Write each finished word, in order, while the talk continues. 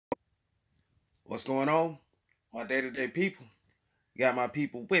What's going on? My day-to-day people. Got my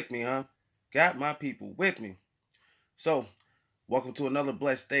people with me, huh? Got my people with me. So, welcome to another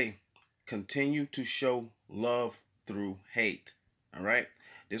blessed day. Continue to show love through hate. All right?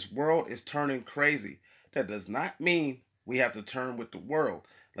 This world is turning crazy. That does not mean we have to turn with the world.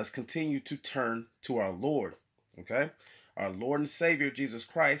 Let's continue to turn to our Lord. Okay? Our Lord and Savior Jesus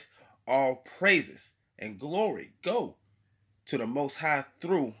Christ. All praises and glory go to the Most High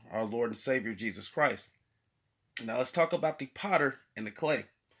through our Lord and Savior Jesus Christ. Now let's talk about the potter and the clay.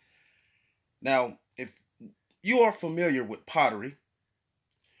 Now, if you are familiar with pottery,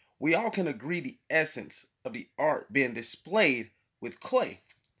 we all can agree the essence of the art being displayed with clay.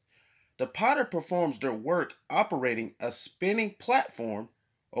 The potter performs their work operating a spinning platform,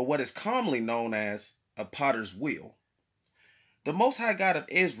 or what is commonly known as a potter's wheel. The Most High God of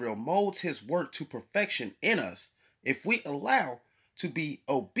Israel molds his work to perfection in us if we allow to be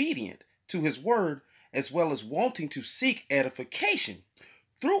obedient to his word, as well as wanting to seek edification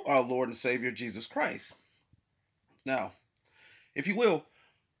through our Lord and Savior Jesus Christ. Now, if you will,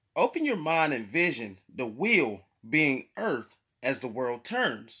 open your mind and vision the wheel being earth as the world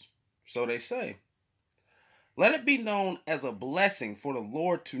turns. So they say. Let it be known as a blessing for the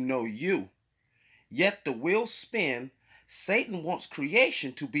Lord to know you. Yet the wheel spin. Satan wants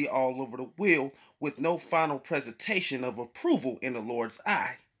creation to be all over the wheel with no final presentation of approval in the Lord's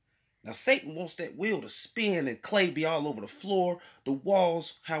eye. Now, Satan wants that wheel to spin and clay be all over the floor, the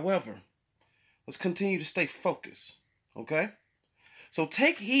walls, however. Let's continue to stay focused, okay? So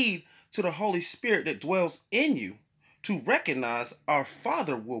take heed to the Holy Spirit that dwells in you to recognize our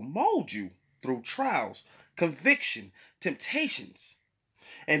Father will mold you through trials, conviction, temptations,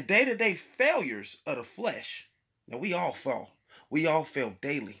 and day-to-day failures of the flesh. Now, we all fall. We all fail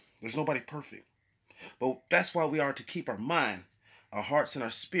daily. There's nobody perfect. But that's why we are to keep our mind, our hearts, and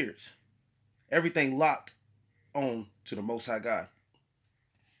our spirits, everything locked on to the Most High God.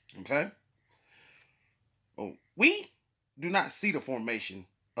 Okay? Well, we do not see the formation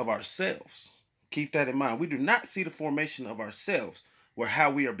of ourselves. Keep that in mind. We do not see the formation of ourselves or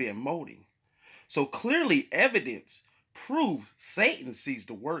how we are being molded. So clearly, evidence proves Satan sees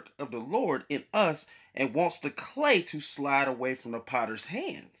the work of the Lord in us and wants the clay to slide away from the potter's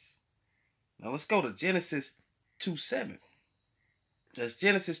hands. Now let's go to Genesis 2:7. That's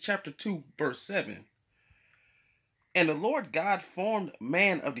Genesis chapter 2, verse 7. And the Lord God formed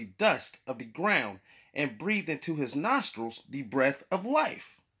man of the dust of the ground and breathed into his nostrils the breath of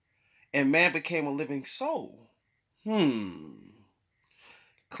life. And man became a living soul.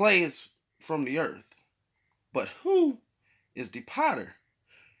 Clay is from the earth. But who is the potter?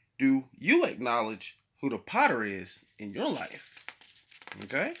 Do you acknowledge who the potter is in your life?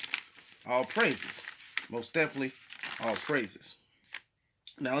 Okay? All praises. Most definitely all praises.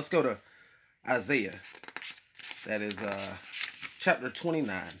 Now let's go to Isaiah. That is chapter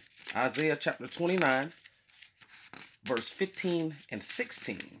 29. Isaiah chapter 29, verse 15 and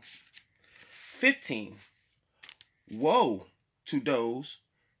 16. 15. Woe to those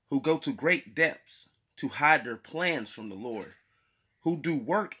who go to great depths to hide their plans from the Lord, who do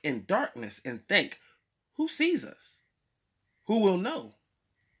work in darkness and think, who sees us? Who will know?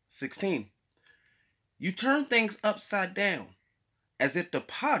 16. You turn things upside down, as if the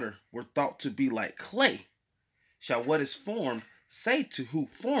potter were thought to be like clay. Shall what is formed say to who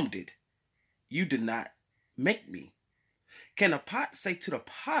formed it, you did not make me? Can a pot say to the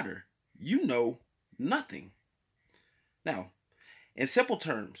potter, you know nothing? Now, in simple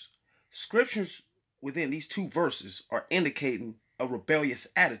terms, scriptures within these two verses are indicating a rebellious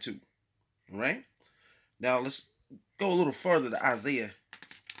attitude. Right? Now let's go a little further to Isaiah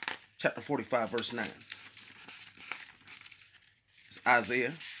chapter 45, verse 9. It's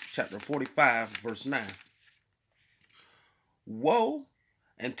Isaiah chapter 45, verse 9. Woe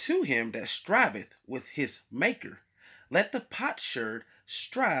unto him that striveth with his maker. Let the potsherd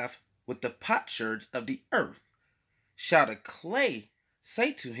strive with the potsherds of the earth. Shall the clay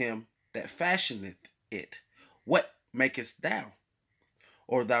say to him that fashioneth it, what makest thou?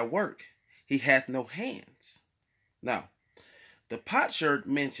 Or thy work, he hath no hands. Now, the potsherd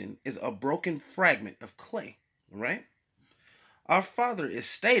mentioned is a broken fragment of clay, right? Our Father is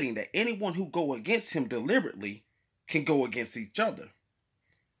stating that anyone who go against him deliberately can go against each other,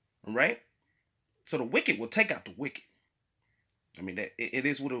 right? So the wicked will take out the wicked. I mean, it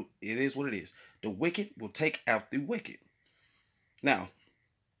is what it is. The wicked will take out the wicked. Now,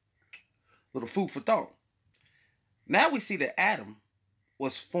 little food for thought. Now we see that Adam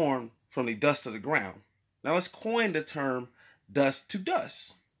was formed from the dust of the ground. Now let's coin the term dust to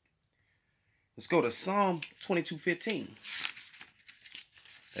dust. Let's go to Psalm 22:15.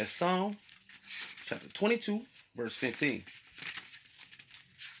 That's Psalm chapter 22, verse 15.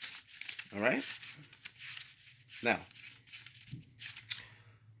 All right? Now,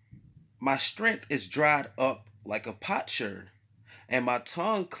 my strength is dried up like a potsherd, and my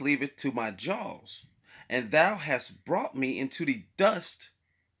tongue cleaveth to my jaws. And thou hast brought me into the dust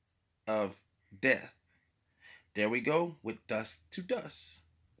of death. There we go with dust to dust.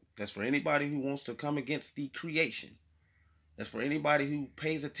 That's for anybody who wants to come against the creation. That's for anybody who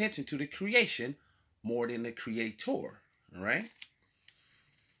pays attention to the creation more than the creator. All right?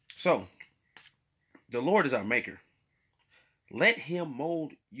 So, the Lord is our maker. Let him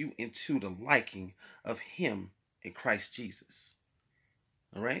mold you into the liking of him in Christ Jesus.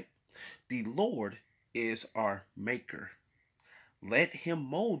 All right? The Lord is our maker. Let him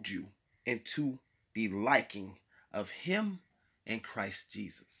mold you into the liking of him in Christ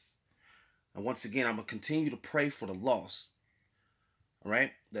Jesus. And once again, I'm going to continue to pray for the lost. All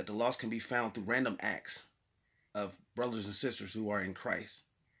right? That the lost can be found through random acts of brothers and sisters who are in Christ.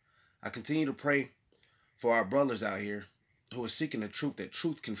 I continue to pray for our brothers out here who are seeking the truth, that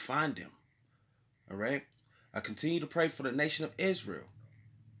truth can find them. All right? I continue to pray for the nation of Israel,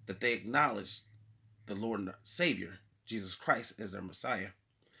 that they acknowledge the Lord and Savior, Jesus Christ, as their Messiah.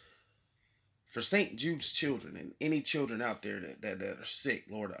 For St. Jude's children and any children out there that are sick,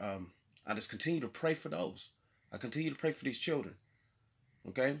 Lord, I just continue to pray for those. I continue to pray for these children.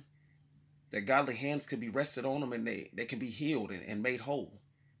 Okay? That godly hands can be rested on them and they can be healed and made whole.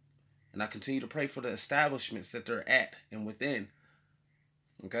 And I continue to pray for the establishments that they're at and within.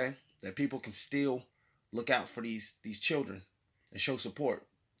 Okay? That people can still look out for these children and show support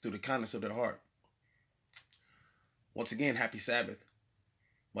through the kindness of their heart. Once again, happy Sabbath.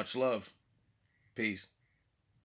 Much love. Peace.